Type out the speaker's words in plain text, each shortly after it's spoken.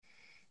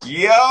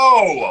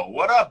Yo,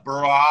 what up,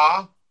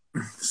 brah?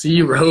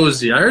 See,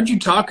 Rosie, I heard you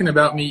talking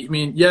about me. I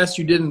mean, yes,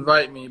 you did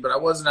invite me, but I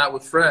wasn't out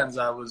with friends.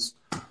 I was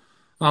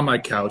on my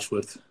couch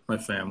with my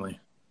family.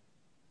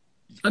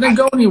 I didn't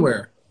go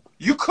anywhere.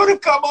 You could have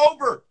come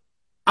over.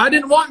 I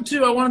didn't want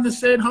to. I wanted to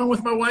stay at home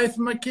with my wife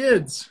and my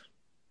kids.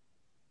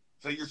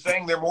 So you're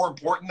saying they're more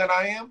important than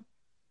I am?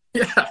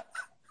 Yeah.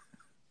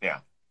 Yeah,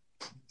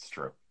 it's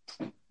true.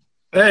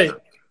 Hey,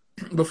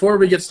 before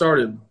we get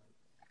started,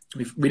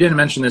 we didn't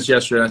mention this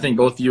yesterday. I think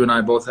both you and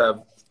I both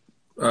have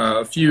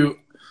a few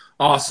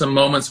awesome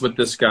moments with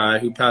this guy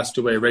who passed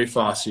away, Ray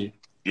Fosse.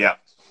 Yeah.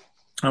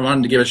 I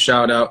wanted to give a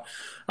shout out.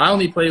 I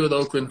only played with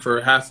Oakland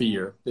for half a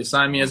year. They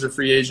signed me as a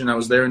free agent. I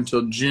was there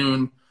until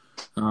June.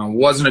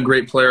 Wasn't a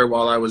great player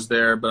while I was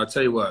there, but I'll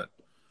tell you what,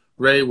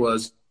 Ray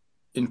was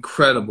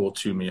incredible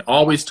to me.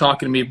 Always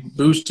talking to me,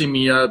 boosting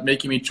me up,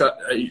 making me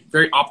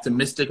very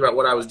optimistic about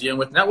what I was dealing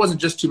with. And that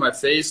wasn't just to my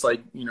face,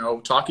 like,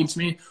 talking to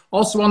me.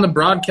 Also on the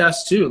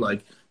broadcast too.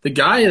 Like, the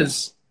guy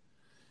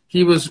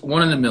he was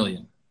one in a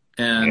million.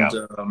 And,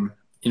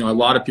 a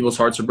lot of people's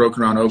hearts are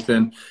broken around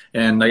Oakland.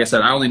 And like I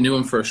said, I only knew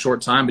him for a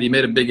short time, but he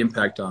made a big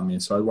impact on me.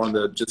 So I wanted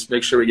to just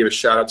make sure we give a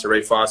shout out to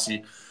Ray Fosse.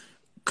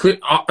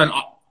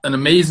 An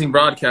amazing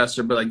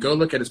broadcaster, but go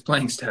look at his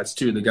playing stats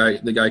too.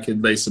 The guy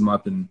could lace him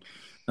up and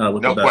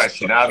with no the best.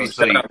 question.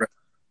 Obviously,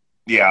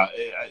 yeah,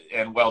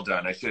 and well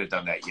done. I should have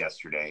done that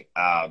yesterday.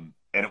 And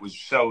it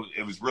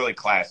was really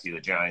classy of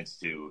the Giants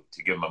to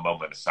give him a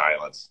moment of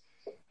silence.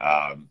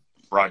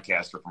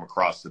 Broadcaster from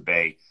across the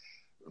bay.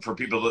 For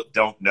people that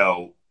don't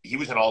know, he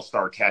was an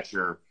all-star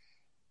catcher.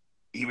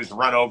 He was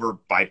run over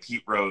by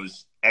Pete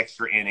Rose,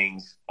 extra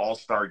innings,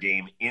 all-star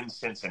game in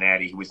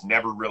Cincinnati. He was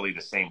never really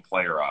the same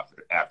player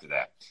after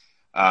that.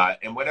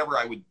 And whenever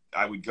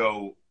I would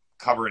go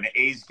cover an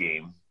A's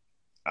game,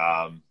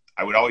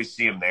 I would always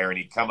see him there, and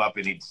he'd come up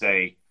and he'd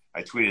say,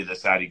 I tweeted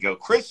this out, he'd go,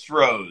 "Chris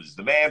Rose,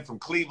 the man from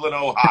Cleveland,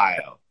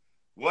 Ohio.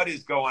 What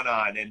is going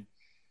on?" And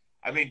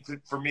I mean,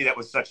 for me, that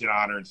was such an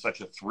honor and such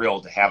a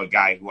thrill to have a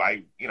guy who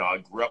I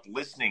grew up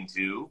listening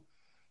to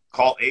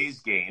call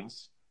A's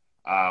games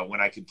when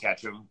I could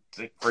catch him.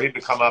 For him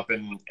to come up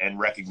and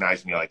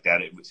recognize me like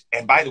that,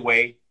 and by the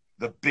way,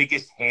 the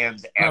biggest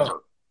hands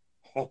ever.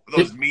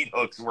 Those meat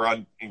hooks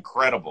were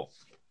incredible.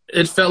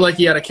 It felt like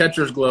he had a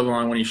catcher's glove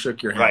on when he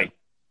shook your hand. Right.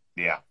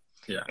 Yeah.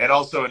 Yeah. And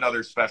also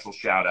another special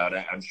shout out.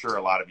 I'm sure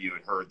a lot of you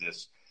had heard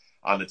this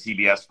on the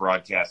TBS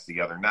broadcast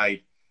the other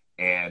night.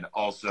 And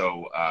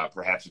also,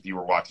 perhaps if you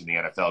were watching the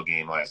NFL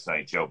game last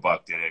night, Joe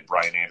Buck did it,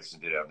 Brian Anderson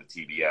did it on the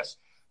TBS.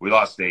 We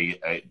lost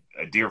a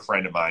dear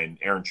friend of mine,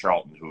 Aaron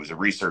Charlton, who was a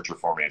researcher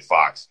for me at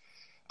Fox,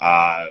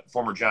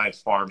 former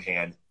Giants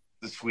farmhand,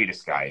 the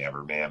sweetest guy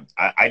ever, man.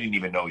 I didn't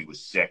even know he was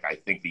sick. I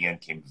think the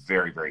end came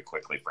very, very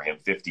quickly for him,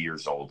 50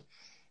 years old.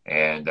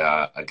 And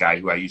a guy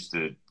who I used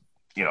to,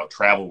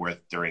 travel with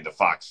during the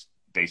Fox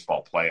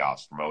baseball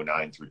playoffs from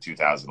 2009 through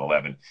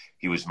 2011.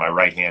 He was my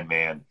right-hand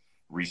man,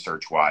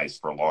 research-wise,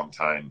 for a long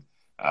time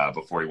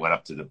before he went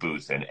up to the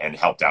booth and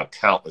helped out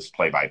countless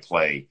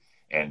play-by-play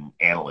and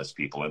analyst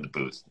people in the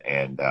booth.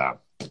 And that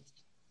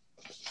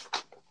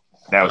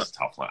was a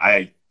tough one.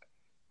 I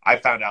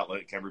found out,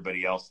 like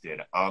everybody else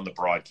did, on the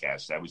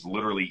broadcast. I was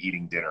literally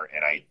eating dinner,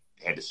 and I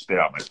had to spit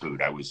out my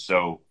food. I was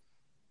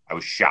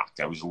shocked.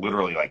 I was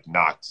literally,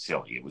 knocked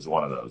silly. It was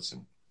one of those.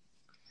 And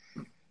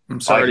I'm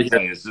sorry all I to can hear.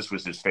 tell you is this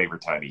was his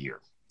favorite time of year.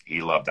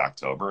 He loved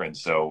October, and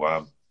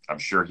so I'm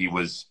sure he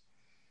was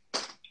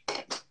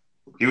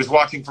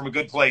watching from a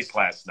good place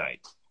last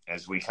night,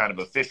 as we kind of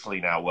officially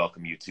now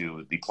welcome you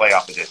to the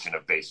playoff edition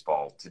of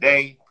Baseball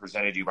Today,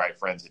 presented to you by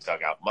friends at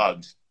Dugout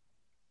Mugs.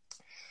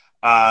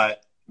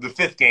 The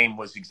fifth game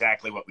was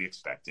exactly what we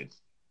expected.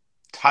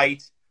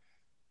 Tight,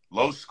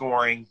 low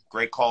scoring,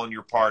 great call on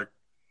your part,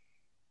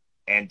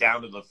 and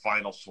down to the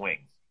final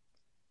swing.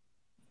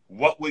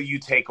 What will you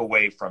take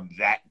away from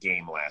that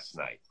game last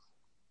night?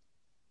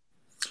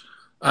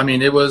 I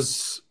mean, it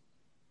was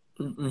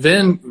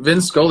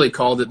Vin Scully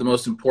called it the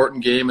most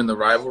important game in the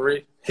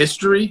rivalry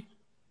history,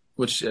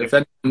 which, if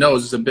anyone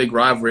knows, is a big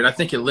rivalry. And I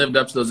think it lived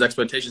up to those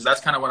expectations.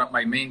 That's kind of what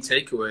my main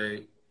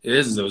takeaway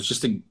is. It was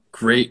just a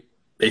great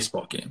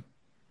baseball game.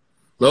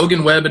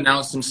 Logan Webb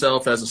announced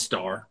himself as a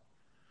star.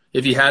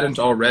 If he hadn't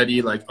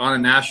already, on a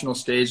national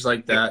stage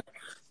like that,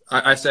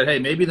 I said, hey,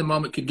 maybe the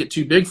moment could get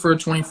too big for a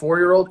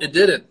 24-year-old. It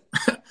didn't.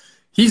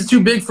 He's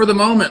too big for the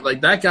moment.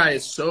 That guy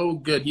is so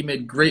good. He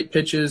made great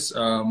pitches.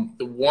 The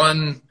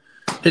one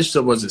pitch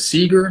that was a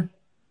Seager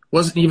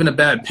wasn't even a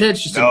bad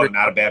pitch.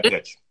 Not a bad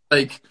pitch.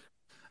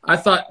 I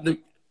thought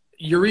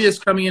Urias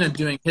coming in and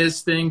doing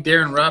his thing.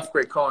 Darren Ruff,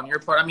 great call on your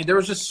part. I mean, there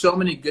was just so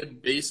many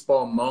good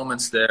baseball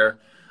moments there.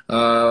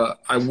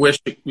 I wish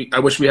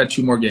we had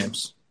two more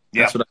games.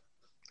 Yeah.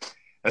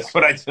 That's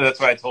what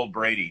I told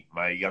Brady,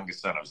 my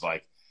youngest son. I was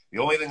like, the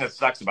only thing that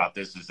sucks about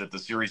this is that the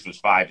series was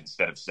 5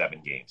 instead of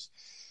 7 games.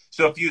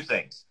 So a few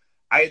things.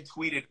 I had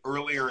tweeted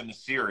earlier in the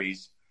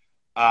series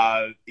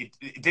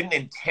It didn't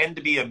intend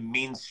to be a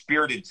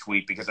mean-spirited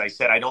tweet because I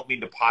said I don't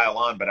mean to pile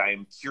on, but I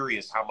am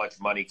curious how much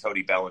money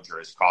Cody Bellinger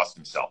has cost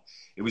himself.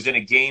 It was in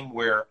a game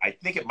where I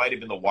think it might have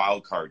been the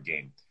wild card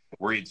game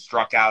where he had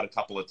struck out a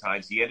couple of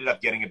times. He ended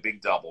up getting a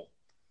big double,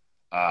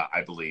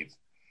 I believe.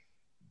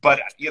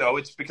 But,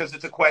 it's because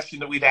it's a question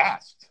that we've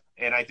asked.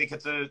 And I think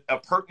it's a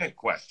pertinent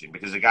question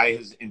because the guy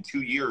has, in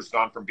 2 years,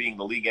 gone from being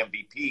the league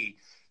MVP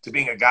to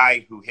being a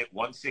guy who hit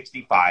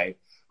 165,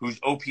 whose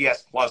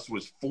OPS plus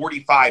was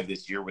 45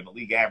 this year when the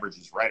league average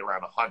is right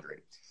around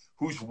 100,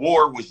 whose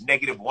WAR was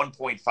negative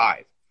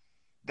 1.5.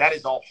 That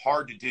is all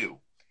hard to do.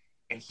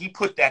 And he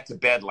put that to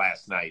bed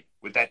last night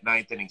with that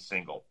ninth inning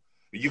single.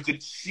 You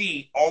could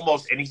see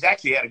almost, and he's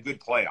actually had a good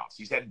playoffs.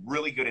 He's had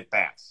really good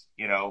at-bats,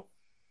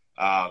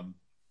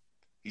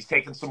 He's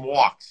taken some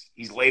walks.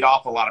 He's laid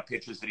off a lot of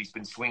pitches that he's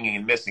been swinging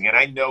and missing. And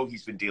I know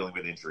he's been dealing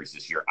with injuries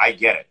this year. I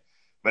get it.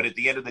 But at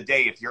the end of the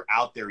day, if you're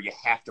out there, you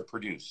have to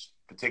produce,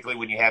 particularly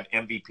when you have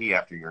MVP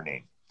after your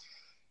name.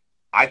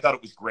 I thought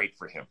it was great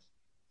for him.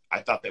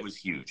 I thought that was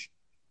huge.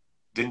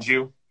 Didn't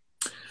you?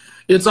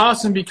 It's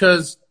awesome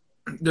because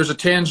there's a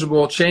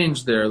tangible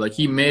change there. Like,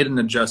 he made an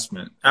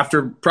adjustment.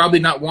 After probably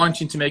not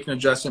wanting to make an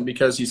adjustment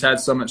because he's had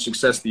so much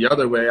success the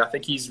other way, I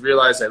think he's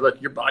realized that,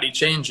 look, your body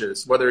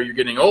changes. Whether you're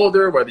getting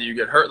older, whether you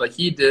get hurt like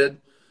he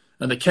did.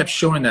 And they kept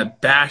showing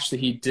that bash that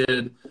he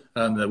did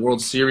in the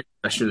World Series.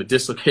 I should have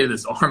dislocated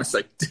his arm. It's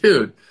like,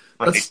 dude,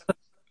 let's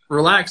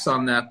relax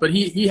on that. But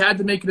he had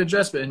to make an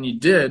adjustment, and he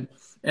did.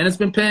 And it's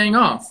been paying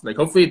off. Like,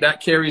 hopefully that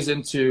carries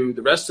into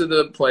the rest of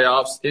the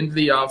playoffs, into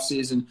the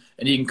offseason,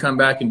 and he can come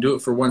back and do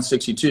it for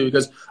 162.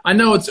 Because I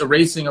know it's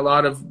erasing a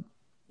lot of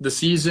the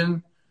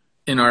season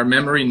in our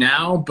memory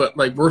now, but,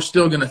 like, we're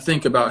still going to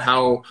think about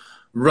how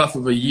rough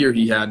of a year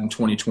he had in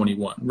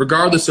 2021,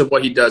 regardless of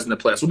what he does in the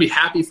playoffs. We'll be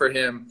happy for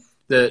him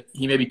that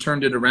he maybe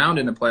turned it around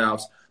in the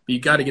playoffs, but you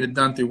got to get it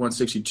done through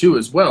 162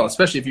 as well,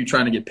 especially if you're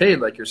trying to get paid,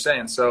 like you're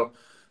saying. So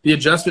the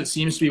adjustment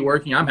seems to be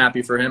working. I'm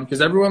happy for him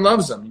because everyone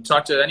loves him. You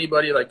talk to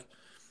anybody, like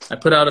I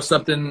put out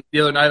something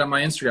the other night on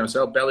my Instagram. I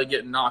said, Belly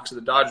getting knocks at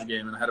the Dodger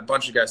game. And I had a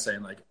bunch of guys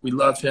saying, like, we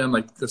love him.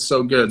 Like, that's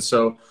so good.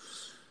 So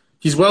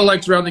he's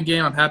well-liked around the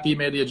game. I'm happy he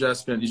made the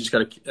adjustment. You just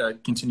got to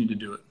continue to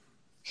do it.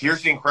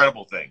 Here's the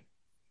incredible thing.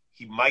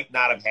 He might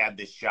not have had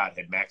this shot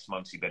had Max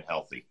Muncy been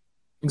healthy.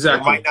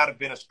 Exactly. There might not have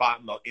been a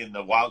spot in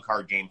the wild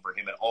card game for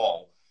him at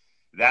all.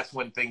 That's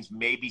when things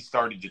maybe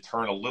started to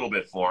turn a little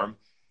bit for him.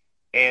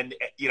 And,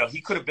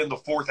 he could have been the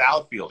fourth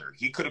outfielder.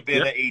 He could have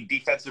been a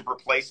defensive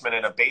replacement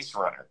and a base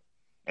runner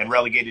and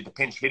relegated to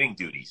pinch hitting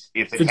duties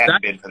if it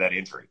hadn't been for that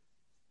injury.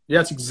 Yeah,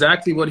 that's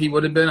exactly what he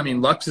would have been. I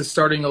mean, Lux is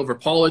starting over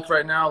Pollock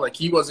right now. Like,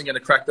 he wasn't going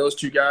to crack those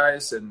two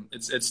guys, and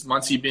it's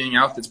Muncy being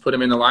out that's put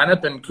him in the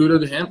lineup, and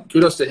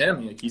kudos to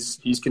him. Like,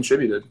 he's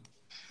contributed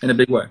in a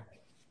big way.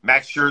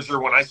 Max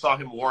Scherzer, when I saw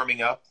him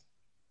warming up,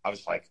 I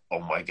was like, oh,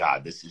 my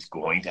God, this is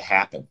going to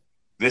happen.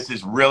 This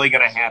is really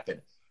going to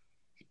happen.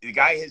 The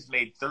guy has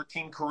made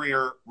 13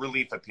 career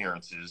relief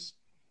appearances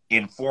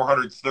in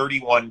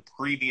 431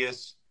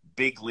 previous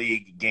big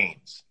league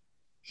games.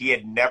 He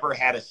had never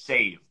had a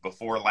save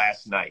before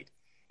last night.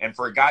 And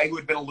for a guy who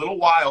had been a little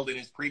wild in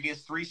his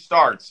previous 3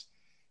 starts,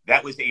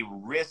 that was a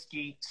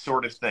risky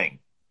sort of thing.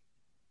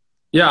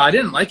 Yeah, I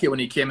didn't like it when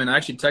he came in. I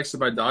actually texted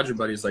my Dodger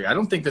buddies, like, I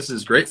don't think this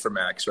is great for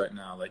Max right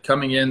now. Like,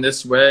 coming in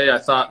this way, I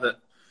thought that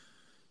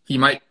he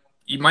might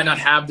not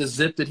have the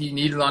zip that he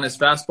needed on his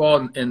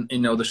fastball and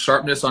the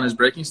sharpness on his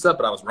breaking stuff,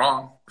 but I was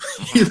wrong.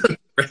 He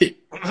looked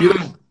great. He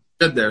looked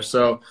good there.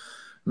 So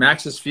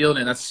Max is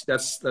feeling it.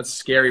 That's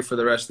scary for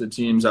the rest of the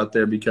teams out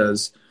there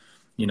because,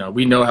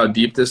 we know how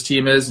deep this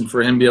team is, and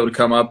for him to be able to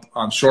come up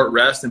on short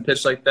rest and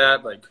pitch like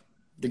that, like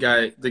the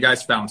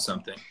guy's found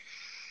something.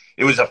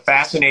 It was a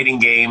fascinating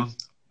game.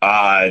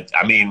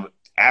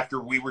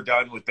 After we were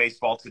done with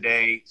baseball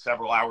today,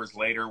 several hours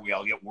later, we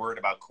all get word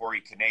about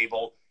Corey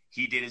Knebel.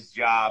 He did his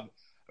job.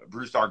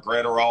 Bruce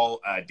Argreterol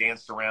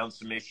danced around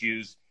some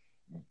issues.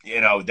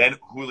 Then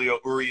Julio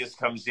Urias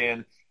comes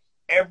in.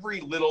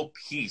 Every little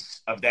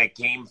piece of that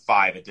Game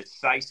 5, a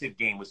decisive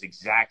game, was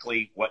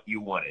exactly what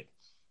you wanted,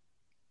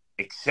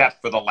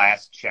 except for the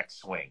last check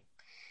swing.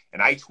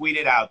 And I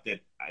tweeted out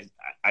that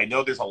I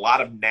know there's a lot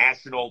of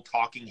national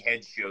talking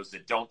head shows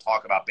that don't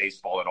talk about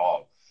baseball at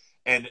all.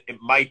 And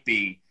it might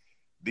be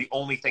the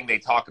only thing they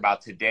talk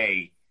about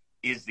today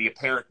is the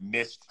apparent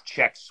missed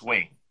check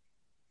swing.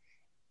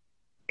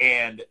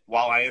 And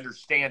while I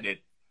understand it,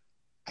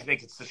 I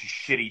think it's such a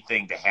shitty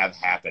thing to have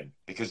happen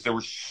because there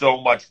was so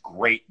much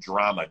great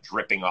drama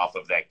dripping off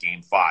of that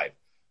Game 5.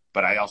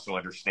 But I also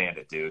understand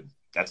it, dude.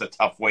 That's a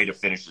tough way to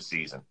finish the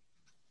season.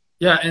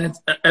 Yeah, and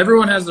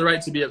everyone has the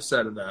right to be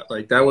upset at that.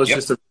 Like, that was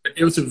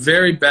it was a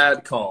very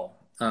bad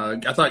call. I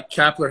thought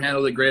Kapler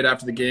handled it great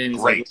after the game.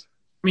 He's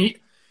great.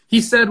 He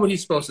said what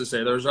he's supposed to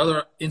say. There's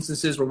other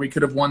instances where we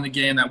could have won the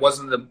game. That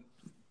wasn't the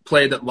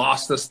play that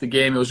lost us the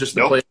game. It was just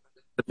the play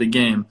of the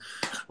game,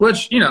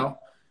 which,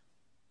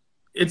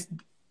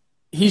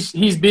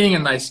 he's being a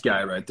nice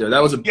guy right there.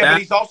 That was a bad. But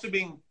he's also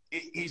being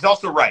he's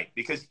also right,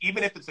 because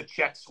even if it's a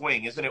check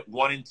swing, isn't it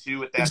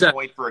 1-2 at that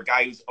point for a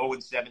guy who's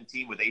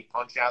 0-17 with 8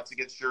 punch-outs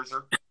against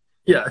Scherzer?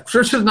 Yeah,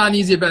 Scherzer's not an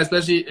easy bet,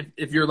 especially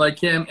if you're like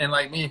him and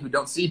like me who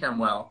don't see him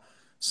well.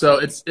 So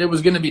it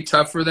was going to be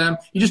tough for them.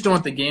 You just don't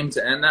want the game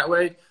to end that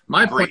way.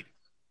 My point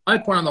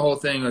on the whole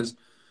thing was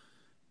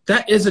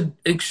that is an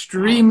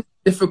extremely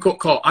difficult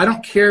call. I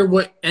don't care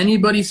what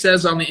anybody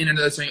says on the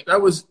internet.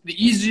 That was the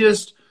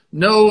easiest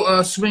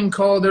swing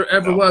call there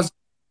ever was.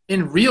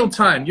 In real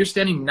time, you're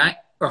standing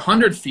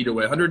 100 feet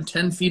away,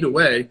 110 feet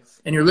away,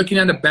 and you're looking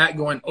at a bat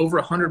going over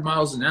 100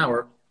 miles an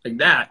hour like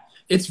that.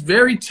 It's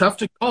very tough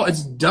to call.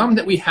 It's dumb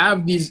that we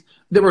have these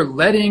 – that we're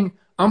letting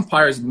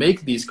umpires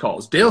make these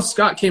calls. Dale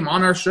Scott came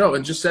on our show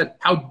and just said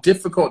how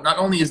difficult not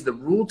only is the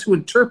rule to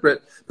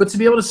interpret, but to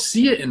be able to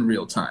see it in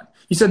real time.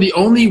 He said the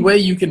only way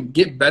you can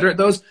get better at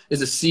those is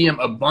to see them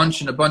a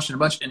bunch and a bunch and a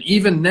bunch. And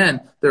even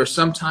then, there are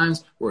some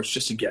times where it's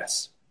just a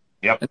guess.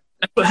 Yep. And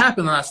that's what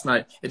happened last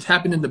night. It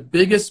happened in the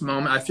biggest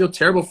moment. I feel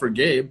terrible for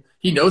Gabe.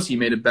 He knows he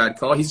made a bad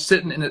call. He's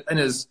sitting in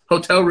his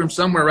hotel room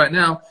somewhere right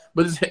now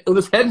with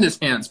his head in his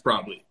hands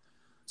probably.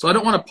 So I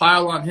don't want to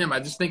pile on him. I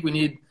just think we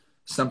need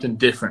something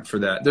different for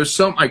that. There's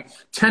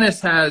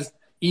tennis has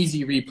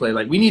easy replay.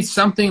 Like we need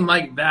something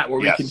like that where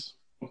we can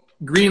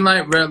green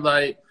light, red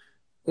light,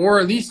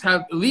 or at least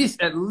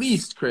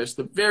Chris,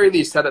 the very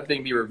least have that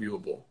thing be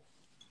reviewable.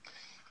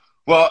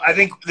 Well, I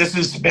think this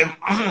has been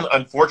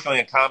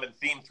unfortunately a common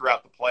theme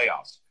throughout the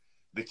playoffs.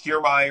 The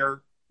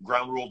Kiermaier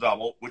ground rule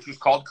double, which was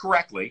called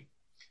correctly,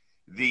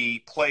 the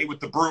play with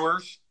the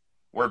Brewers,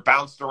 where it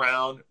bounced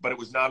around, but it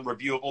was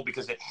non-reviewable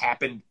because it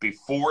happened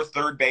before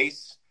third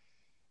base.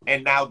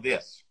 And now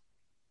this.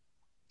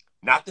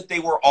 Not that they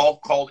were all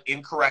called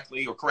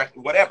incorrectly or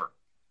correctly, whatever.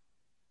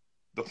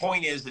 The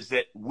point is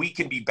that we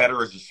can be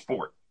better as a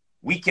sport.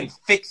 We can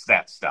fix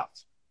that stuff.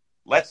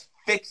 Let's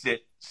fix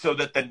it so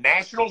that the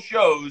national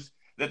shows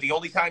that the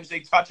only times they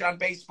touch on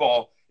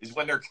baseball is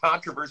when there's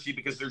controversy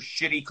because there's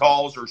shitty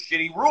calls or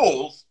shitty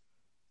rules.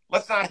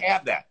 Let's not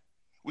have that.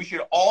 We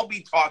should all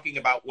be talking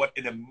about what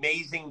an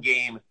amazing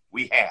game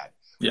we had.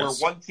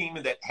 Yes. Where one team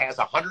that has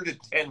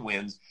 110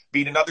 wins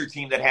beat another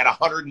team that had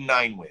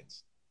 109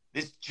 wins.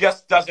 This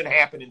just doesn't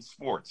happen in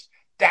sports.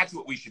 That's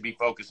what we should be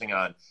focusing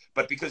on.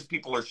 But because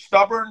people are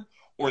stubborn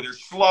or they're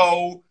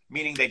slow,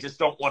 meaning they just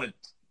don't want to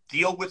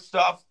deal with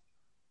stuff,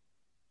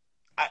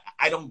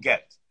 I don't get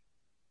it.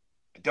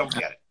 I don't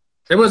get it.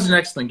 It was an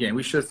excellent game.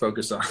 We should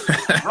focus on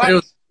it. Right. It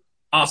was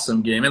an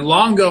awesome game. And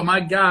Longo, my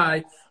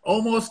guy,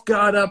 almost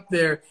got up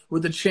there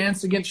with a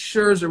chance against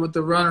Scherzer with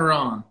the runner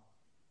on.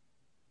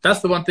 That's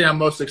the one thing I'm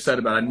most excited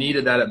about. I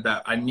needed that at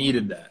bat. I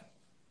needed that.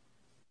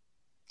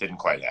 Didn't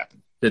quite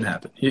happen. Didn't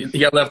happen. He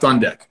got left on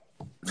deck.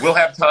 We'll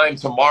have time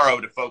tomorrow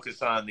to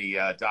focus on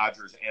the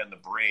Dodgers and the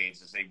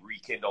Braves as they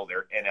rekindle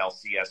their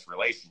NLCS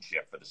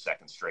relationship for the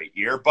second straight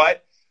year.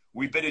 But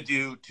we bid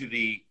adieu to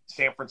the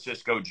San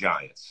Francisco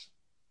Giants.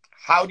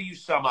 How do you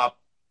sum up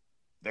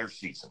their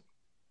season?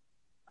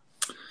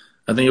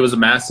 I think it was a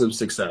massive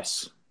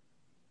success.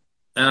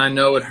 And I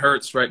know it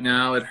hurts right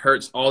now. It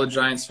hurts. All the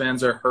Giants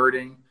fans are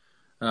hurting.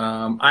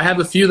 I have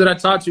a few that I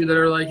talked to that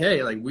are like,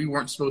 hey, like we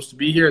weren't supposed to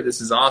be here. This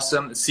is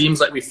awesome. It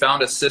seems like we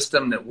found a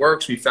system that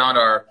works. We found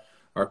our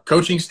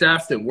coaching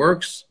staff that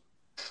works.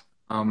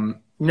 They're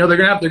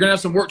gonna have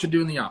some work to do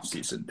in the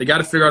offseason. They got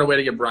to figure out a way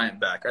to get Bryant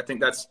back. I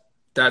think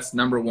that's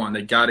number one.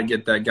 They got to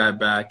get that guy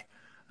back.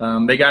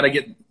 They got to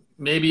get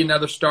maybe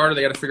another starter.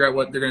 They got to figure out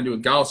what they're going to do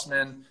with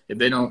Gaussman if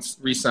they don't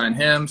re-sign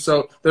him.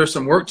 So there's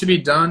some work to be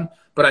done,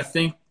 but I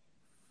think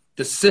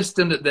the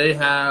system that they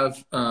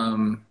have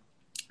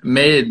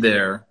made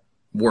there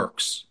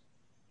works.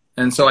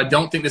 And so I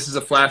don't think this is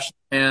a flash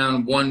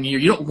and 1 year.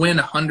 You don't win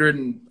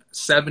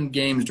 107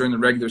 games during the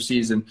regular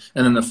season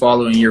and then the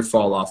following year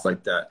fall off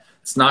like that.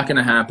 It's not going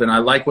to happen. I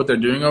like what they're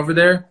doing over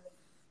there.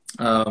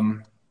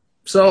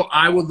 So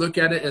I would look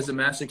at it as a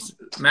massive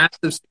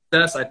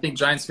success. I think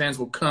Giants fans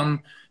will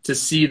come to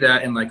see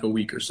that in like a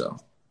week or so.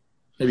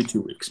 Maybe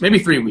 2 weeks. Maybe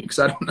 3 weeks.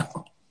 I don't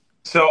know.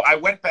 So I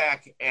went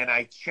back and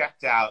I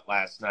checked out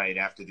last night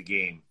after the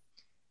game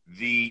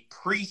the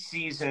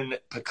preseason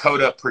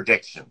PECOTA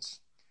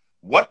predictions.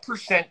 What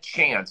 %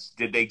 chance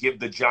did they give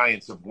the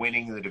Giants of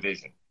winning the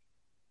division?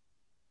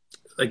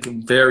 Like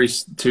very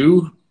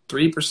 2-3%?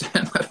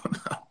 I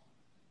don't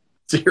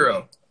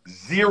know.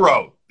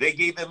 Zero. They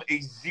gave them a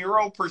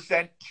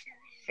 0%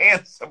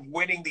 chance of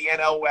winning the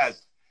NL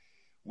West,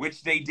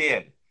 which they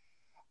did.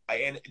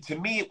 And to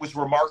me, it was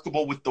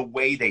remarkable with the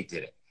way they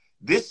did it.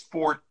 This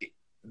sport,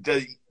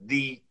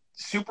 the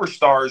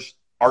superstars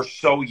are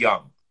so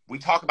young. We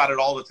talk about it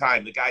all the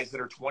time. The guys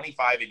that are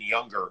 25 and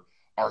younger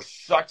are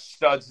such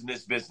studs in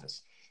this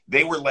business.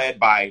 They were led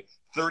by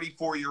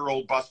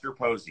 34-year-old Buster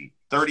Posey,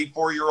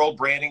 34-year-old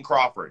Brandon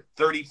Crawford,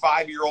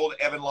 35-year-old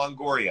Evan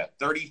Longoria,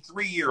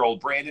 33-year-old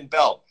Brandon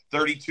Belt,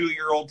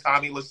 32-year-old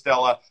Tommy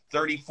LaStella,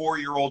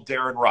 34-year-old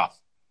Darren Ruff.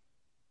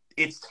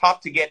 It's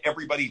tough to get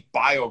everybody's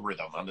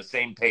biorhythm on the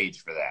same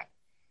page for that.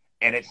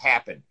 And it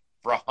happened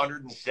for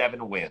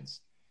 107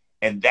 wins.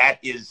 And that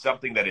is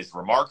something that is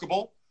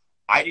remarkable.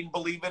 I didn't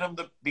believe in him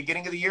the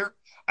beginning of the year.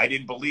 I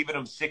didn't believe in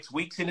him 6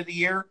 weeks into the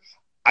year.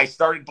 I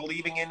started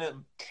believing in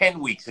him 10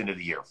 weeks into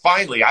the year.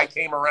 Finally, I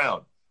came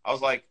around. I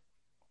was like,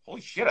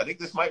 holy shit, I think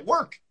this might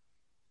work.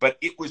 But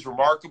it was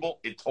remarkable.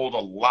 It told a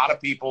lot of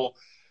people,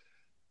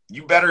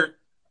 you better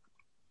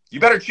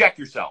check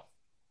yourself.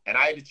 And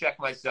I had to check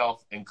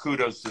myself, and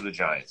kudos to the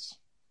Giants.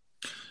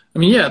 I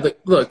mean, yeah,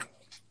 look,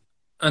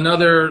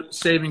 another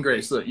saving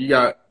grace. Look, you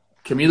got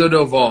Camilo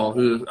Doval,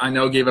 who I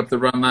know gave up the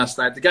run last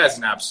night. The guy's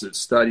an absolute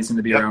stud. He's going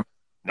to be around.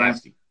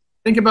 Nasty.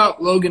 Think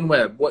about Logan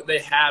Webb, what they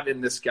have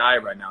in this guy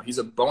right now. He's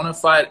a bona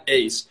fide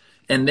ace,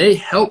 and they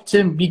helped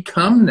him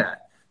become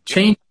that.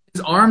 Change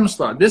his arm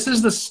slot. This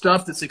is the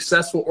stuff that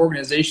successful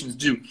organizations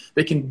do.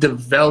 They can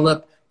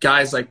develop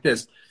guys like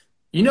this.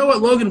 You know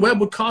what Logan Webb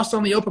would cost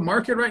on the open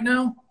market right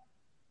now?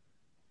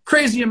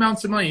 Crazy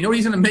amounts of money. You know what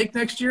he's going to make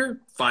next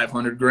year?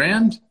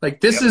 $500,000. Like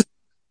this is,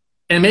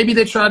 and maybe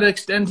they try to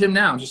extend him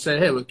now and just say,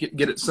 hey, let's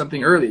get it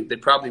something early. They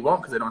probably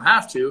won't because they don't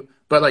have to.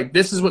 But like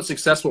this is what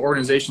successful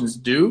organizations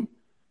do.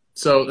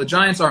 So the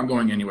Giants aren't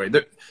going anywhere.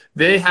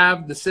 They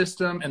have the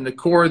system and the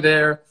core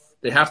there.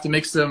 They have to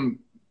make some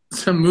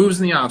moves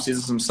in the offseason,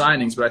 some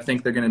signings, but I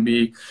think they're going to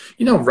be,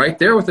 right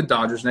there with the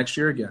Dodgers next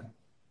year again.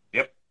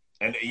 Yep.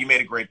 And you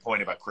made a great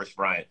point about Chris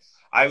Bryant.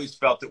 I always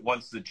felt that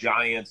once the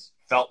Giants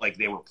felt like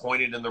they were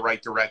pointed in the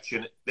right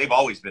direction, they've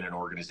always been an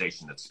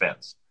organization that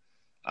spends.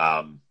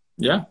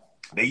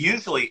 They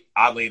usually,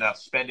 oddly enough,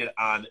 spend it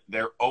on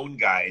their own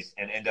guys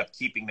and end up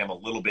keeping them a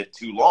little bit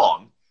too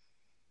long.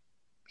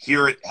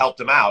 Here it helped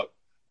them out.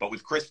 But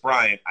with Chris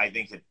Bryant, I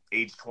think at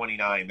age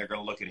 29, they're going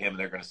to look at him and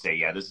they're going to say,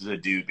 yeah, this is a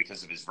dude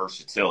because of his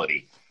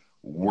versatility.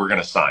 We're going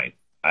to sign.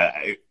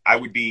 I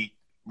would be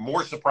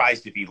more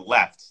surprised if he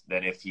left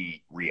than if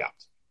he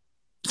re-upped.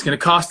 It's going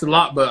to cost a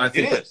lot, but I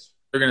think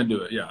they're going to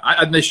do it. Yeah,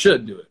 they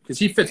should do it because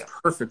he fits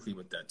perfectly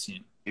with that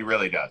team. He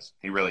really does.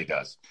 He really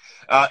does.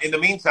 In the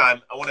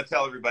meantime, I want to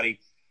tell everybody,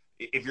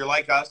 if you're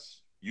like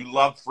us, you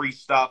love free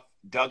stuff.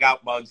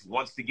 Dugout Mugs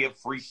wants to give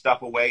free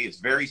stuff away. It's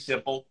very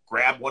simple.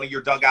 Grab one of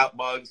your Dugout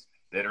Mugs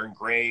that are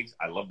engraved.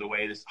 I love the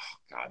way this.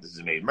 Oh, God, this is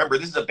amazing. Remember,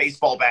 this is a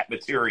baseball bat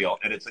material,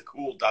 and it's a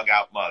cool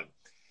Dugout Mug.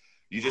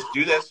 You just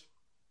do this.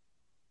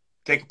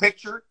 Take a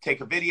picture, take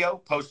a video,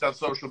 post on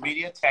social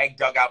media, tag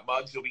Dugout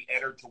Mugs. You'll be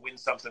entered to win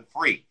something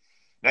free.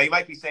 Now, you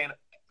might be saying,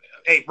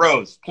 hey,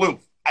 Rose,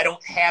 Plouffe, I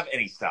don't have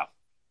any stuff.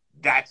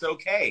 That's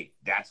okay.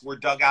 That's where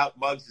Dugout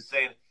Mugs is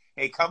saying,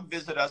 hey, come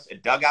visit us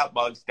at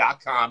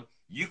dugoutmugs.com.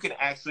 You can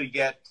actually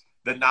get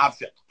the knob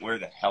shot. Where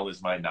the hell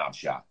is my knob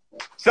shot?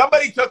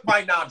 Somebody took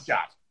my knob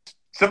shot.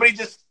 Somebody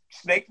just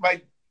snaked my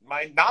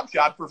knob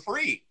shot for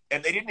free,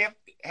 and they didn't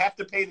have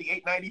to pay the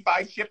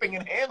 $8.95 shipping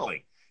and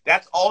handling.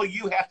 That's all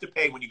you have to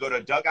pay when you go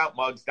to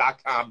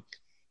dugoutmugs.com,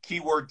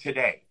 keyword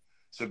today.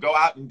 So go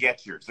out and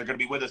get yours. They're going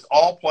to be with us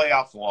all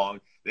playoffs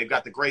long. They've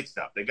got the great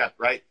stuff. They've got,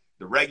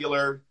 the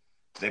regular.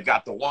 They've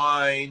got the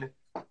wine.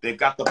 They've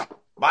got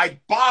my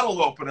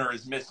bottle opener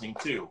is missing,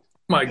 too.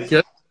 My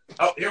God.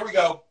 Oh, here we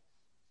go.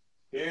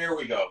 Here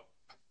we go.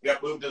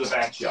 Got moved to the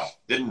back shelf.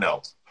 Didn't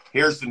know.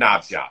 Here's the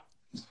knob shot.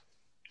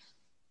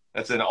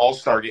 That's an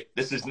all-star game.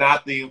 This is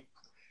not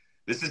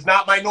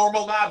my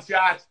normal knob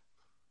shot.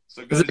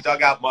 So go to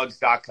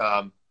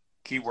dugoutmugs.com,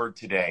 keyword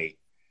today.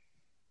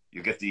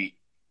 You'll get the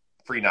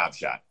free knob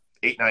shot.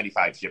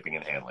 $8.95 shipping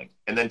and handling.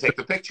 And then take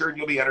the picture and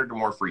you'll be entered to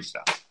more free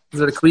stuff. Is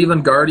it a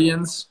Cleveland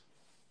Guardians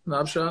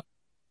knob shot?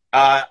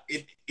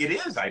 It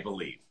is, I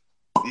believe.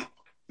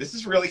 This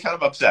is really kind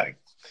of upsetting.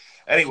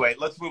 Anyway,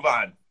 let's move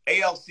on.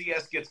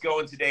 ALCS gets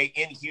going today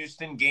in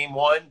Houston, game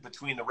 1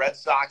 between the Red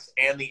Sox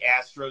and the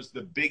Astros.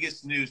 The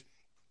biggest news,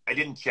 I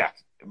didn't check.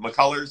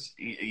 McCullers,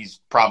 he's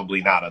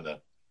probably not on the,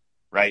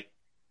 right?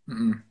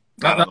 Mm-mm.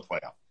 Not on the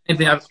playoff.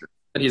 Anything after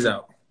that, he's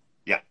out.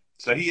 Yeah,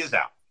 so he is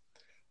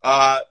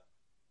out.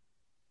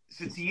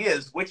 Since he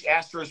is, which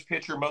Astros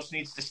pitcher most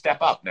needs to step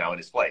up now in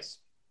his place?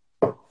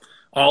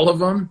 All of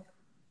them.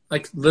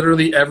 Like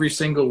literally every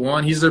single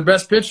one. He's their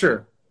best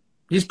pitcher.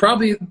 He's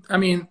probably,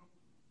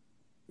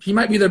 he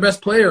might be their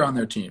best player on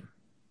their team.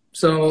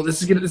 So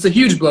it's a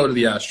huge blow to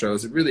the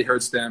Astros. It really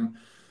hurts them.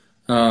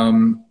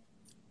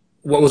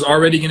 What was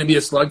already going to be a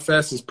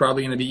slugfest is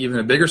probably going to be even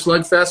a bigger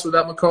slugfest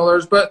without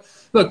McCullers. But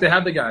look, they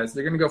have the guys.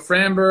 They're going to go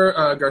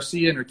Framber,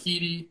 Garcia, and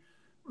Urquidy,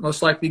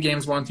 most likely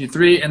games 1 through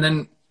 3. And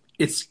then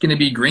it's going to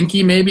be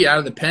Greinke maybe out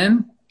of the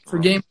pen for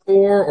game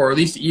 4, or at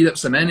least eat up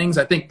some innings.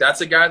 I think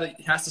that's a guy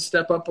that has to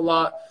step up a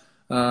lot.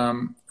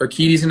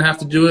 Urquidy's going to have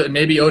to do it, and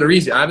maybe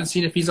Odorizzi. I haven't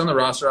seen if he's on the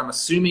roster. I'm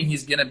assuming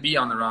he's going to be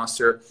on the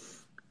roster.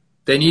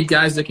 They need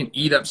guys that can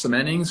eat up some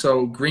innings.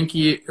 So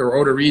Greinke or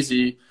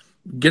Odorizzi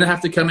going to have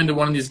to come into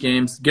one of these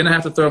games, going to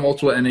have to throw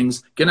multiple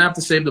innings, going to have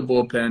to save the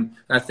bullpen. And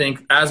I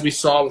think as we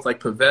saw with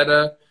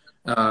Pivetta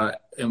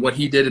and what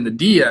he did in the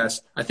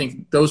DS, I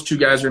think those two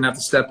guys are going to have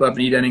to step up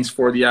and eat innings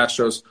for the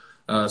Astros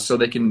so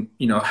they can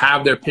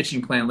have their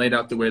pitching plan laid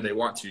out the way they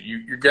want to.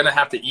 You're going to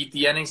have to eat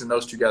the innings, and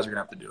those two guys are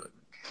going to have to do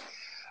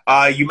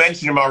it. You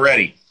mentioned him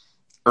already,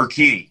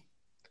 Urquidy.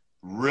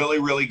 really,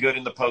 really good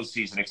in the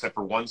postseason, except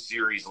for one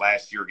series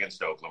last year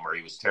against Oakland where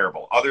he was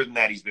terrible. Other than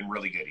that, he's been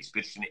really good. He's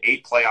pitched in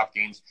 8 playoff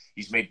games.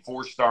 He's made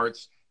 4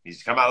 starts.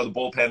 He's come out of the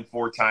bullpen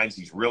 4 times.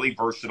 He's really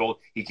versatile.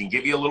 He can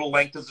give you a little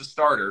length as a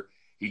starter.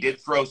 He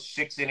did throw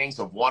 6 innings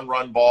of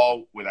 1-run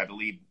ball with, I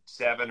believe,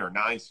 7 or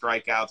 9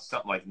 strikeouts,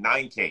 something like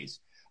 9 Ks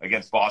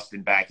against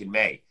Boston back in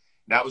May.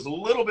 Now, it was a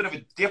little bit of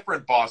a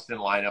different Boston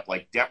lineup.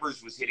 Like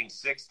Devers was hitting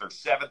 6th or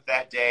 7th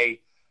that day.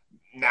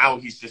 Now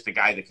he's just a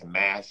guy that can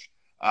mash.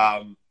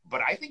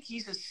 But I think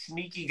he's a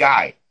sneaky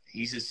guy.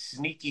 He's a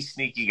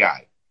sneaky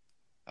guy.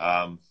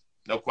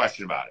 No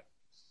question about it.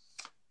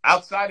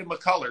 Outside of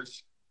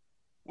McCullers,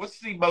 what's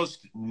the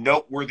most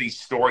noteworthy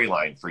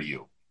storyline for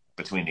you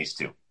between these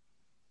two?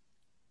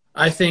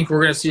 I think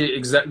we're going to see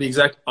the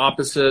exact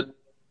opposite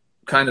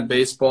kind of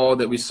baseball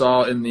that we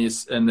saw in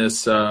this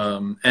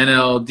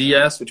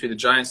NLDS between the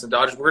Giants and the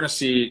Dodgers. We're going to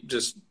see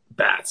just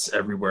bats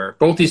everywhere.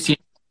 Both these teams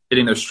are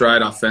hitting their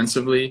stride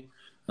offensively.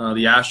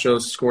 The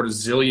Astros scored a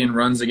zillion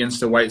runs against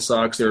the White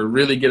Sox. They were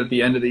really good at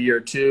the end of the year,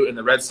 too. And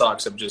the Red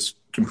Sox have just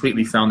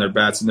completely found their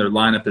bats, and their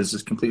lineup is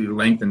just completely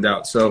lengthened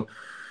out. So,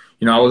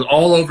 I was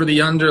all over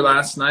the under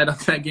last night on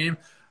that game.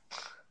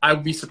 I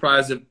would be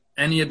surprised if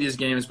any of these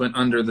games went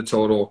under the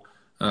total.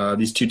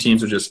 These two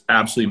teams are just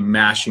absolutely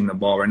mashing the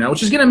ball right now,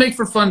 which is going to make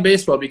for fun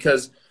baseball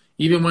because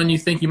even when you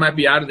think you might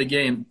be out of the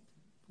game,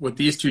 with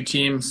these two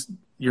teams,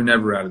 you're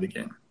never out of the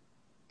game.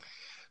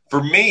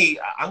 For me,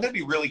 I'm going to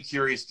be really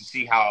curious to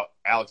see how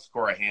Alex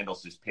Cora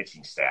handles his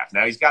pitching staff.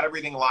 Now, he's got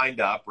everything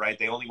lined up, right?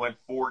 They only went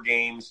 4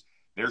 games.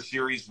 Their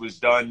series was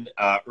done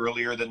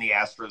earlier than the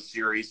Astros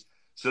series,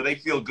 so they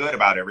feel good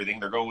about everything.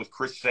 They're going with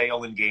Chris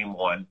Sale in Game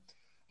 1.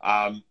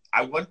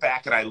 I went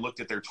back and I looked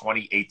at their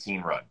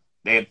 2018 run.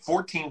 They had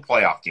 14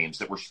 playoff games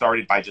that were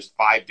started by just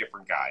 5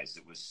 different guys.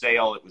 It was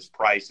Sale, it was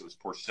Price, it was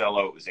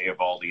Porcello, it was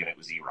Eovaldi, and it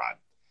was Erod.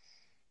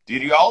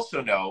 Did you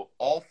also know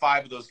all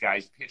 5 of those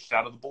guys pitched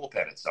out of the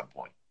bullpen at some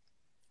point?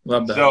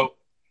 Love that. So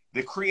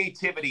the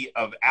creativity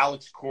of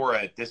Alex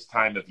Cora at this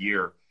time of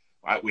year,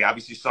 we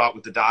obviously saw it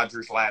with the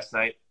Dodgers last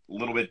night. A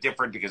little bit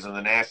different because in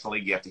the National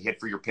League, you have to hit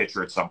for your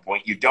pitcher at some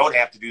point. You don't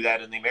have to do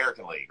that in the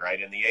American League, right,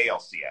 in the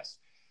ALCS.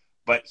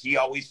 But he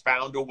always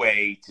found a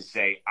way to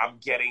say, I'm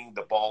getting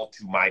the ball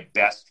to my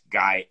best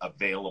guy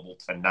available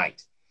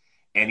tonight.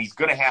 And he's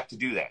going to have to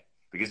do that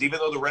because even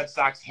though the Red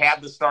Sox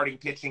had the starting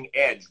pitching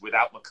edge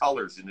without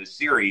McCullers in this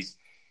series,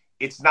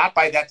 it's not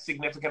by that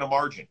significant a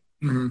margin.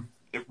 Mm-hmm.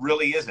 It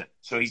really isn't.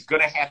 So he's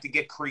going to have to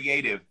get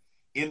creative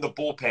in the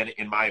bullpen,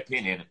 in my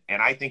opinion.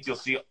 And I think you'll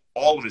see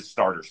all of his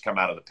starters come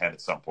out of the pen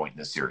at some point in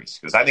this series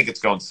because I think it's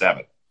going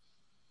 7.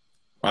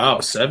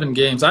 Wow, 7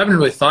 games. I haven't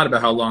really thought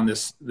about how long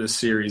this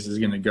series is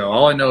going to go.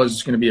 All I know is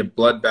it's going to be a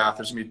bloodbath.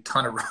 There's going to be a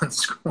ton of runs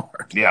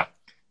scored. Yeah.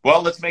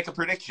 Well, let's make a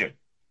prediction.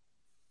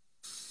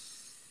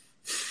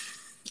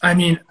 I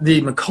mean,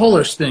 the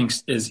McCullers thing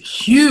is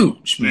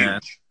huge,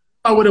 man.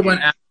 I would have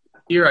went after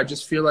here. I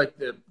just feel like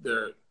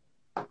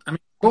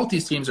both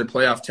these teams are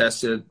playoff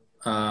tested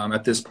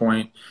at this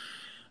point.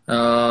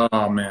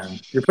 Oh, man.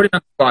 You're putting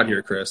on the spot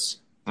here, Chris.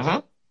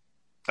 Mm-hmm.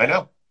 I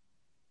know.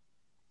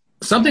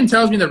 Something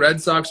tells me the Red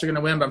Sox are going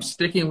to win, but I'm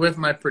sticking with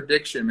my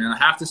prediction, man. I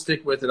have to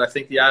stick with it. I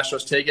think the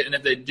Astros take it, and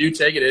if they do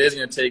take it, it is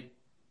going to take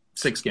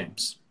 6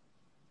 games.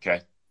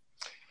 Okay.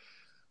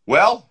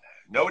 Well,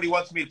 nobody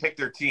wants me to pick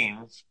their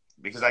teams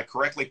because I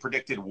correctly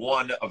predicted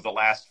 1 of the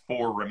last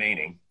 4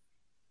 remaining.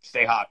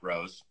 Stay hot,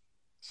 Rose.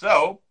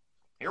 So,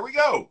 here we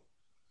go.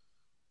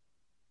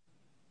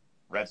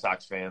 Red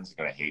Sox fans are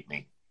going to hate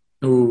me.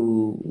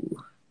 Ooh.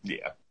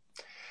 Yeah.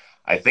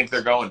 I think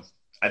they're going.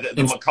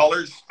 The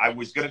McCullers, I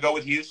was going to go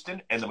with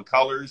Houston, and the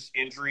McCullers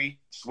injury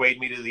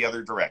swayed me to the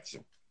other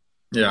direction.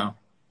 Yeah.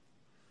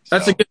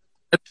 That's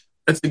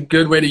a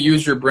good way to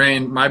use your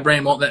brain. My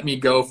brain won't let me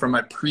go from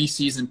my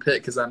preseason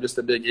pick because I'm just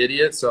a big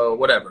idiot. So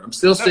whatever. I'm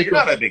still sticking. You're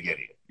not a big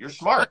idiot. You're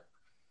smart.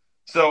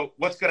 So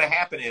what's going to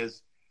happen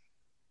is,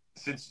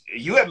 since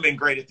you haven't been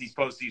great at these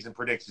postseason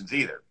predictions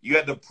either, you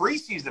had the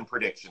preseason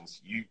predictions.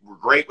 You were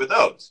great with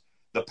those.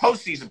 The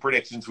postseason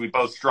predictions, we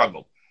both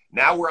struggled.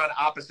 Now we're on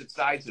opposite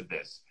sides of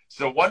this.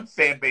 So one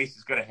fan base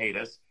is going to hate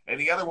us, and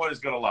the other one is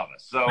going to love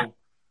us. So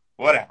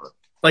whatever.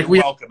 You're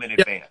welcome in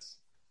advance.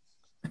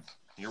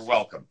 You're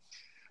welcome.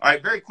 All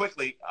right, very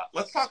quickly,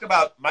 let's talk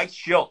about Mike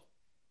Shildt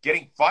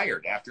getting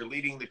fired after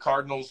leading the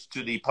Cardinals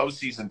to the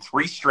postseason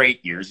 3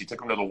 straight years. He took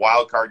them to the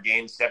wild card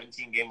game,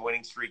 17-game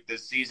winning streak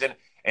this season,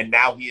 and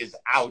now he is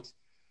out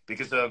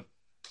because of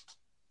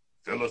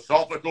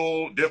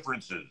philosophical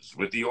differences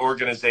with the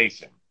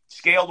organization.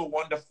 Scale to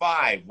 1 to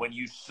 5. When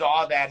you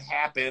saw that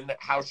happen,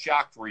 how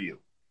shocked were you?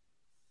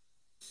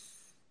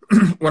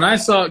 When I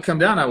saw it come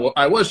down,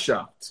 I was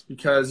shocked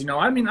because,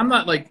 I'm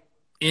not like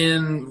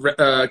in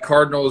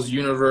Cardinals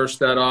universe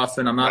that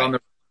often. I'm not on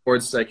the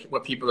boards like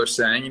what people are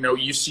saying.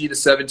 You see the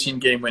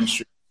 17-game win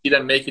streak, you see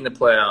them making the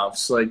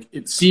playoffs. Like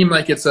it seemed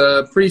like it's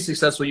a pretty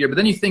successful year, but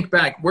then you think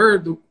back,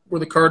 where were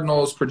the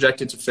Cardinals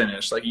projected to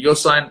finish? Like you go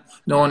sign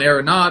Nolan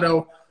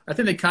Arenado. I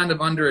think they kind of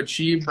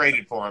underachieved.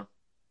 Traded for him.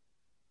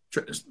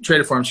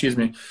 Traded for him, excuse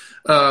me.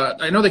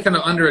 I know they kind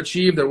of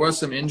underachieved. There was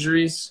some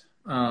injuries.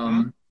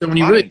 So when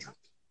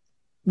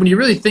you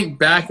really think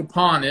back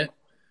upon it,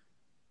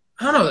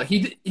 I don't know.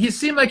 He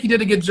seemed like he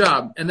did a good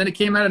job, and then it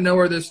came out of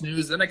nowhere, this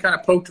news. Then I kind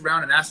of poked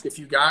around and asked a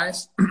few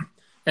guys,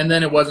 and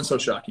then it wasn't so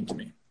shocking to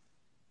me.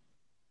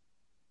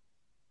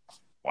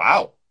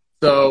 Wow.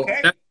 So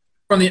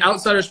from the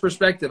outsider's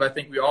perspective, I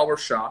think we all were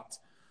shocked,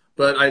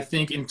 but I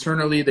think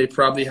internally they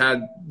probably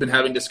had been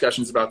having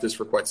discussions about this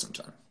for quite some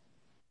time.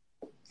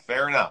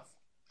 Fair enough.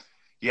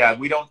 Yeah,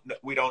 we don't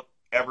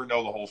ever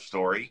know the whole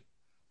story.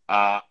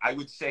 I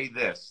would say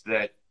this,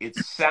 that it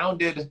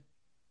sounded.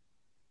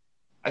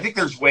 I think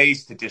there's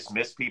ways to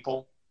dismiss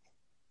people.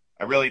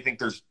 I really think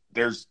there's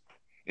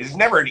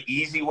never an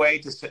easy way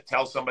to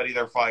tell somebody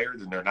they're fired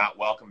and they're not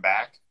welcome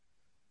back.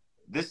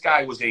 This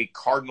guy was a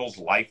Cardinals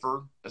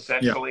lifer,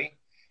 essentially.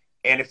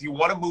 Yeah. And if you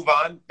want to move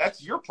on,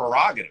 that's your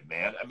prerogative,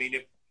 man. I mean,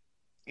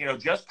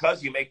 just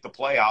because you make the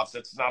playoffs,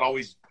 that's not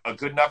always a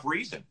good enough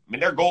reason. I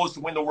mean, their goal is to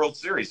win the World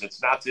Series.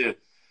 It's not to,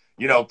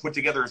 put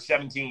together a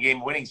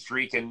 17-game winning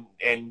streak and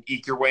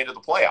eke your way into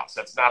the playoffs.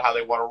 That's not how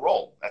they want to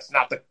roll. That's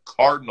not the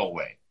Cardinal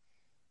way.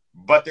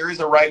 But there is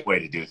a right way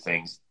to do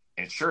things,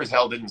 and it sure as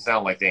hell didn't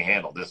sound like they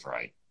handled this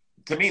right.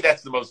 To me,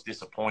 that's the most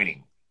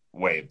disappointing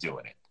way of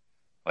doing it.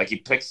 Like, he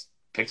picks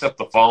up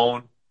the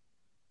phone.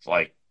 It's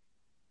like,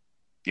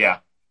 yeah,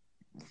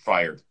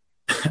 fired.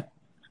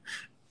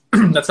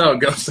 That's how it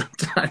goes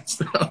sometimes,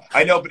 though.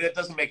 I know, but it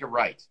doesn't make it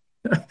right.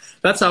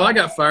 That's how I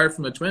got fired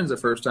from the Twins the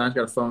first time. I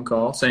got a phone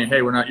call saying,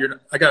 "Hey, we're not."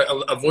 I got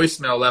a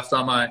voicemail left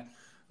on my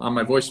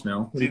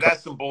voicemail. See,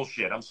 that's some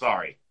bullshit. I'm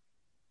sorry.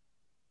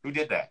 Who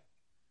did that?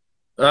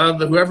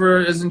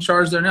 Whoever is in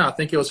charge there now. I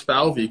think it was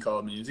Falvey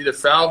called me. It was either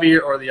Falvey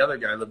or the other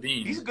guy,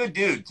 Levine. He's a good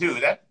dude too.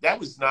 That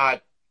was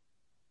not.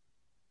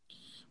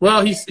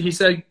 Well, he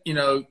said,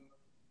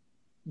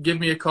 give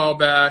me a call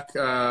back.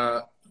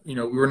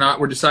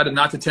 We're decided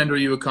not to tender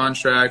you a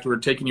contract. We're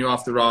taking you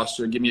off the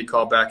roster. Give me a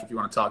call back if you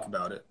want to talk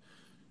about it.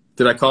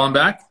 Did I call him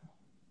back?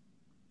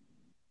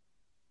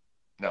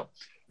 No.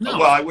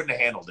 Well, I wouldn't have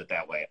handled it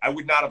that way. I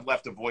would not have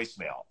left a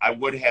voicemail. I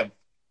would have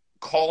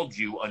called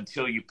you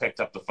until you picked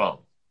up the phone.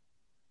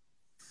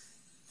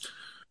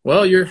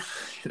 Well, it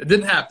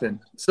didn't happen.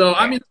 So,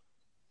 I mean,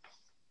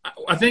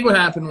 I think what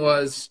happened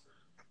was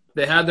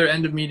they had their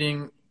end of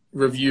meeting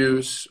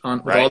reviews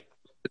on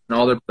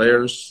all their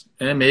players,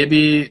 and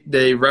maybe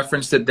they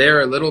referenced it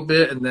there a little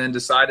bit and then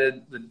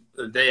decided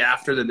the day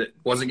after that it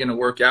wasn't going to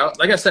work out.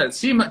 Like I said, it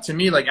seemed to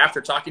me like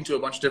after talking to a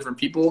bunch of different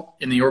people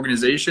in the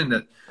organization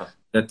that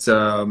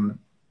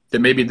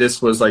maybe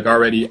this was like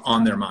already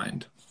on their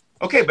mind.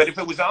 Okay, but if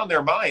it was on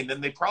their mind,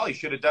 then they probably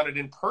should have done it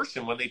in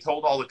person when they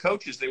told all the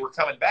coaches they were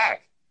coming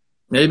back.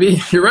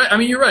 Maybe. You're right. I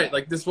mean, you're right.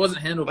 Like, this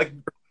wasn't handled. Like,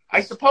 I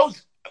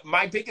suppose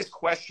my biggest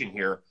question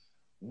here,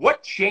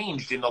 what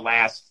changed in the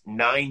last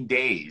 9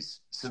 days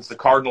since the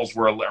Cardinals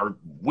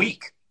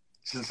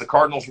since the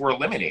Cardinals were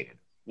eliminated?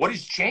 What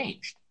has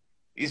changed?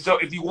 So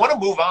if you want to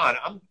move on,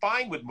 I'm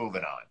fine with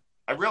moving on.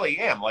 I really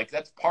am. Like,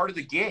 that's part of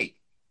the gig.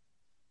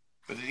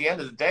 But at the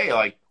end of the day,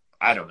 like,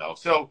 I don't know.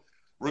 So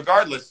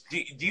regardless, do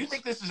you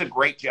think this is a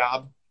great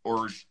job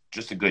or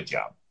just a good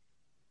job?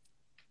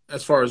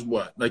 As far as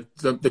what? Like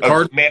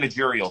the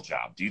managerial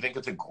job. Do you think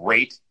it's a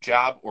great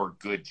job or a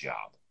good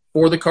job?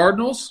 For the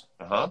Cardinals?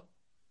 Uh-huh.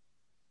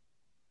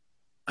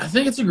 I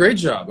think it's a great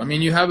job. I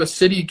mean, you have a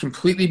city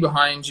completely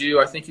behind you.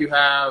 I think you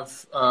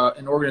have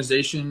an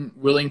organization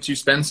willing to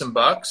spend some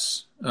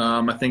bucks.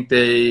 I think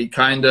they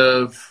kind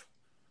of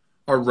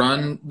they're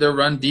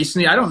run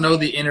decently. I don't know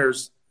the inner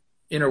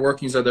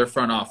workings of their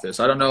front office.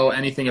 I don't know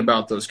anything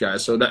about those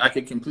guys, so that I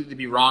could completely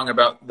be wrong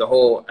about the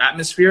whole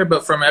atmosphere.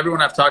 But from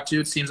everyone I've talked to,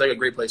 it seems like a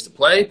great place to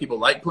play. People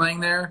like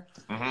playing there.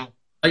 Mm-hmm.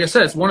 Like I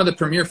said, it's one of the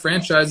premier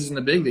franchises in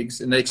the big leagues,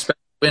 and they expect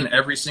to win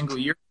every single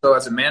year. So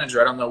as a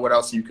manager, I don't know what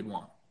else you could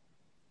want.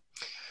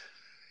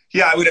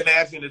 Yeah, I would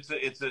imagine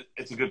it's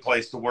a good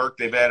place to work.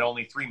 They've had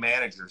only 3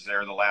 managers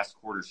there in the last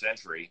quarter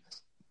century.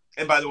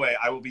 And by the way,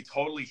 I will be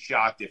totally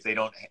shocked if they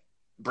don't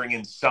bring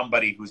in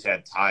somebody who's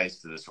had ties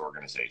to this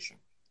organization.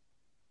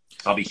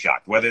 I'll be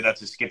shocked. Whether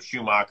that's a Skip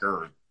Schumacher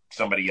or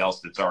somebody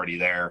else that's already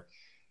there,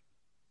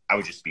 I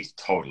would just be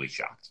totally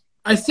shocked.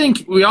 I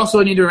think we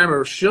also need to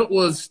remember Schilt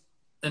was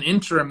an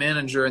interim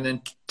manager and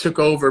then took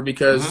over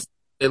because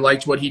they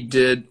liked what he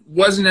did.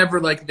 Wasn't ever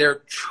like their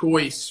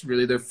choice,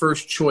 really, their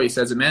first choice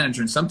as a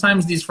manager. And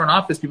sometimes these front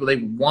office people, they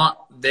want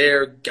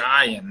their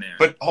guy in there.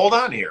 But hold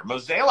on here.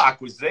 Mozeliak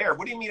was there.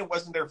 What do you mean it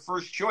wasn't their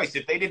first choice?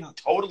 If they didn't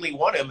totally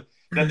want him,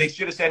 then they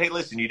should have said, hey,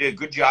 listen, you did a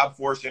good job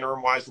for us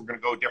interim-wise. We're going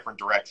to go a different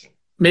direction.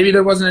 Maybe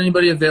there wasn't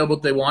anybody available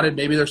that they wanted.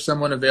 Maybe there's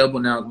someone available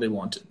now that they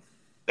wanted.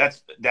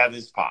 That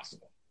is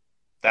possible.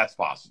 That's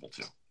possible,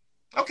 too.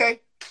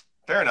 Okay,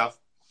 fair enough.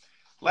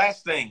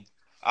 Last thing.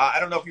 I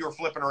don't know if you were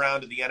flipping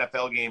around to the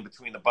NFL game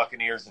between the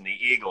Buccaneers and the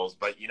Eagles,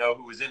 but you know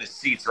who was in his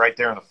seats right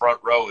there in the front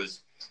row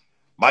is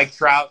Mike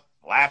Trout,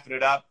 laughing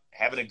it up,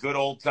 having a good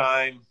old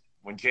time.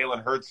 When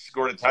Jalen Hurts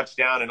scored a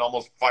touchdown and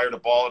almost fired a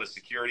ball at a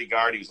security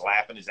guard, he was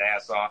laughing his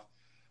ass off.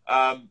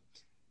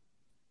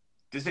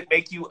 Does it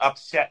make you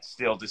upset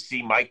still to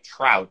see Mike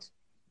Trout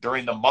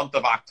during the month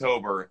of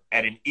October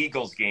at an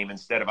Eagles game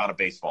instead of on a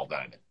baseball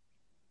diamond.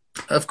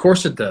 Of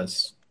course it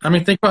does. I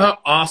mean, think about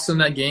how awesome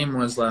that game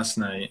was last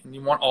night.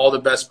 You want all the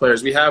best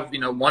players. We have,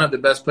 one of the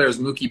best players,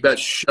 Mookie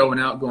Betts, showing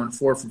out, going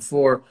 4 for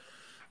 4.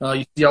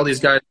 You see all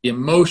these guys, the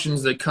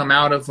emotions that come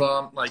out of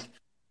them. Like,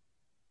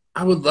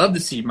 I would love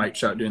to see Mike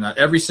Trout doing that.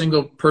 Every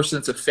single person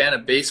that's a fan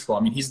of baseball. I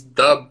mean, he's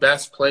the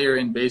best player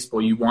in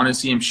baseball. You want to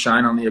see him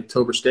shine on the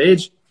October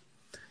stage.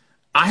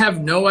 I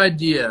have no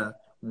idea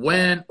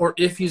when or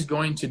if he's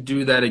going to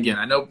do that again.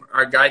 I know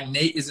our guy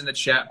Nate is in the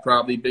chat,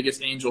 probably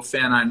biggest Angel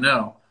fan I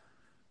know.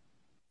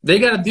 They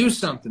got to do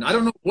something. I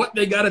don't know what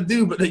they got to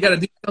do, but they got to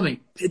do something.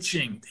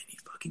 Pitching. They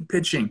need fucking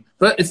pitching.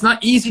 But it's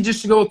not easy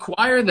just to go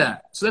acquire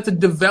that. So they have to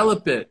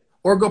develop it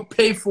or go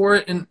pay for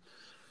it. And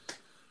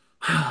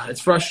it's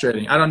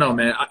frustrating. I don't know,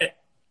 man.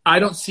 I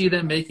don't see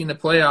them making the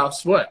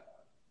playoffs. What?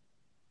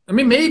 I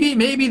mean, maybe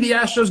the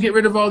Astros get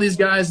rid of all these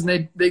guys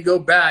and they go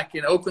back,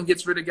 and Oakland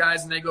gets rid of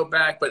guys and they go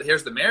back. But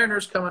here's the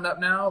Mariners coming up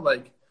now.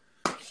 Like,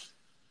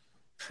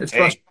 it's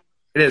frustrating.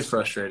 It is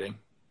frustrating.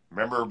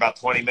 Remember about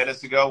 20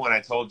 minutes ago when I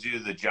told you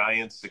the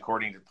Giants,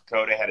 according to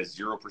Dakota, had a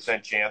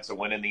 0% chance of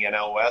winning the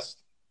NL West?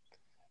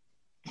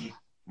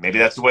 Maybe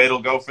that's the way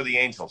it'll go for the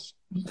Angels.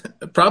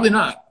 Probably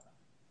not.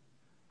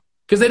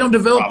 Because they don't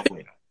develop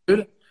pitching,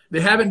 dude. They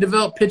haven't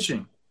developed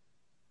pitching.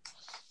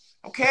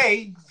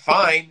 Okay,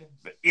 fine.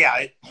 But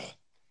yeah,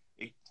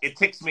 it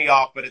ticks me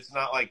off, but it's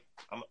not like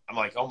I'm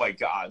like, oh my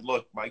God,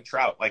 look, Mike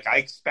Trout. Like, I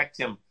expect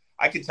him.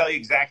 I can tell you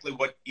exactly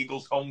what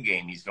Eagles home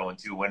game he's going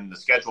to when the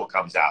schedule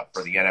comes out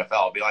for the NFL.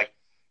 I'll be like,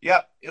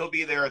 yep, he'll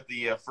be there at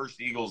the first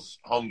Eagles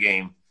home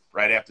game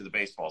right after the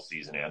baseball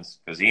season ends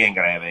because he ain't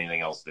going to have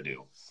anything else to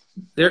do.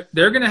 They're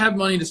going to have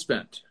money to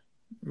spend.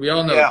 We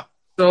all know. Yeah.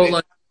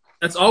 So,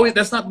 that's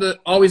not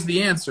always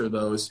the answer,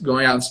 though, is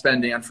going out and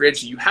spending on free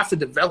agency. You have to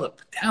develop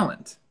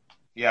talent.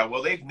 Yeah,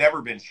 well, they've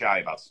never been shy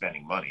about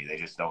spending money. They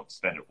just don't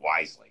spend it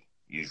wisely,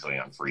 usually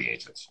on free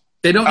agents.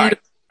 They don't need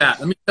that.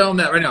 Let me tell them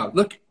that right now.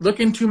 Look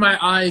into my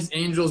eyes,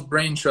 Angels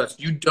brain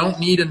trust. You don't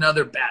need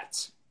another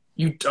bat.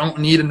 You don't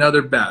need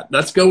another bat.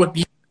 Let's go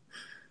with.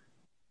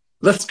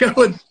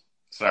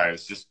 Sorry, I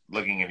was just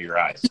looking into your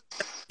eyes.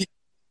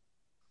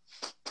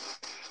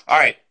 All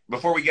right,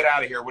 before we get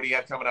out of here, what do you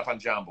have coming up on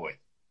John Boy?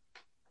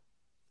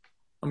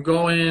 I'm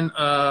going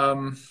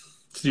to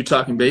do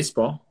Talking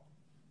Baseball.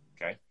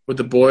 Okay. With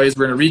the boys.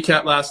 We're going to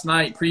recap last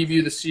night,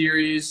 preview the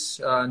series,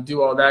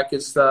 do all that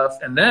good stuff.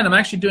 And then I'm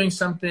actually doing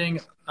something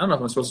 – I don't know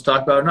if I'm supposed to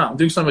talk about it or not. I'm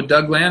doing something with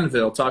Doug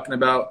Landville, talking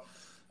about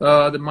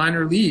the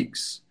minor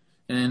leagues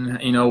and,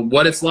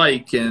 what it's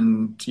like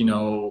and,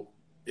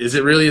 is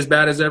it really as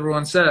bad as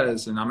everyone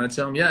says? And I'm going to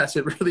tell them, yes,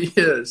 it really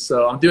is.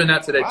 So I'm doing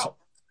that today. Wow.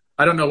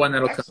 I don't know when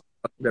that'll come.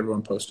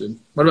 Everyone posted.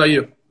 What about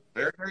you?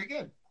 Very, very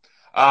good.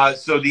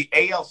 So the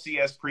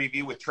ALCS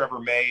preview with Trevor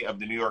May of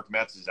the New York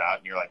Mets is out,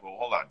 and you're like, well,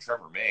 hold on,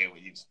 Trevor May,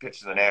 he's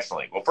pitched in the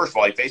National League. Well, first of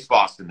all, he faced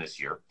Boston this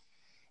year,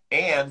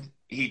 and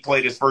he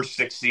played his first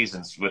 6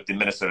 seasons with the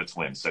Minnesota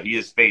Twins. So he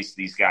has faced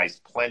these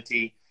guys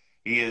plenty.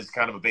 He is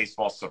kind of a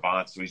baseball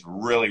savant, so he's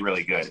really,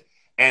 really good.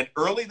 And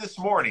early this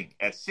morning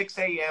at 6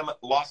 a.m.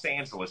 Los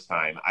Angeles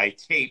time, I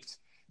taped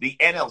the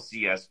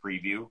NLCS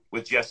preview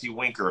with Jesse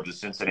Winker of the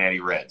Cincinnati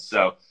Reds.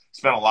 So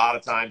spent a lot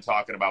of time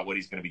talking about what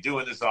he's going to be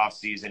doing this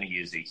offseason. He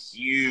is a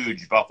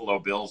huge Buffalo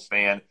Bills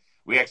fan.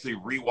 We actually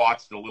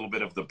rewatched a little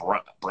bit of the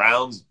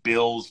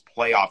Browns-Bills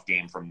playoff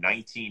game from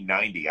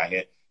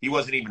 1990. He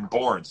wasn't even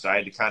born, so I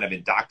had to kind of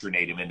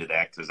indoctrinate him into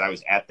that because I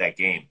was at that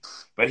game.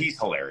 But he's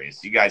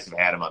hilarious. You guys have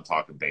had him on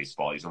Talking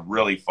Baseball. He's a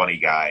really funny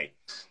guy,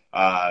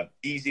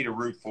 easy to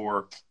root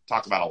for,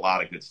 talk about a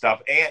lot of good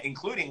stuff, and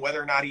including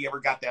whether or not he ever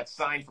got that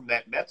sign from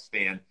that Mets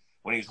fan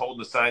when he was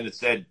holding a sign that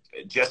said,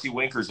 Jesse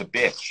Winker's a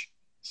bitch.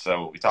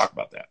 So we talk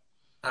about that.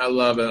 I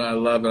love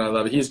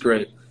it. He's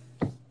great.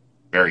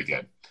 Very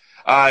good.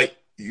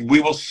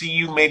 We will see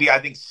you maybe, I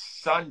think,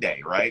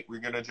 Sunday, right? We're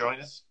going to join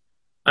us?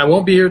 I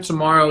won't be here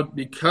tomorrow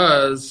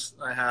because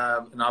I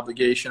have an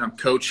obligation. I'm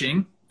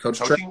coaching.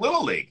 Coaching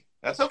Little League.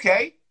 That's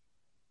okay.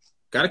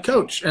 Got to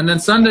coach. And then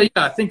Sunday,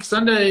 I think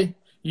Sunday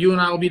you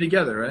and I will be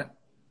together, right?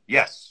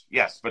 Yes.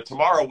 But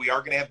tomorrow we are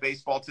going to have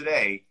baseball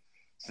today.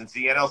 Since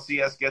the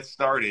NLCS gets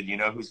started, you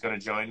know who's going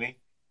to join me?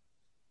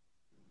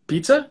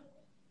 Pizza?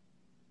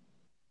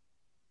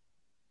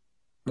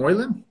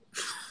 Moylan?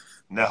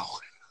 No.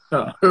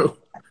 Oh, who?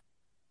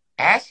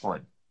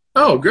 Ashlyn.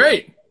 Oh,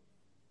 great.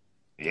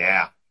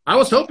 Yeah. I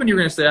was hoping you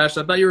were going to say Ash.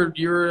 I thought you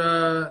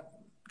were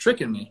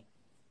tricking me.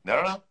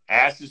 No.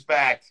 Ash is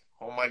back.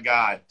 Oh, my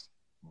God.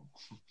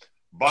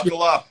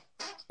 Buckle up.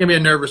 It's going to be a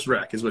nervous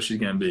wreck is what she's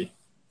going to be.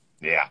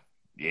 Yeah.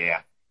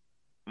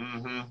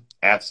 Mm-hmm.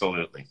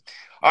 Absolutely.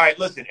 All right,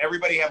 listen,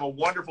 everybody have a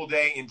wonderful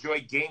day. Enjoy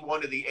Game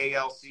 1 of the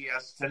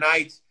ALCS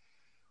tonight.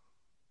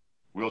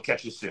 We'll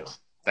catch you soon.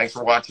 Thanks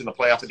for watching the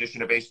playoff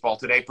edition of Baseball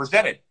Today,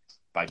 presented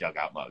by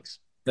Dugout Mugs.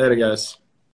 Later, guys.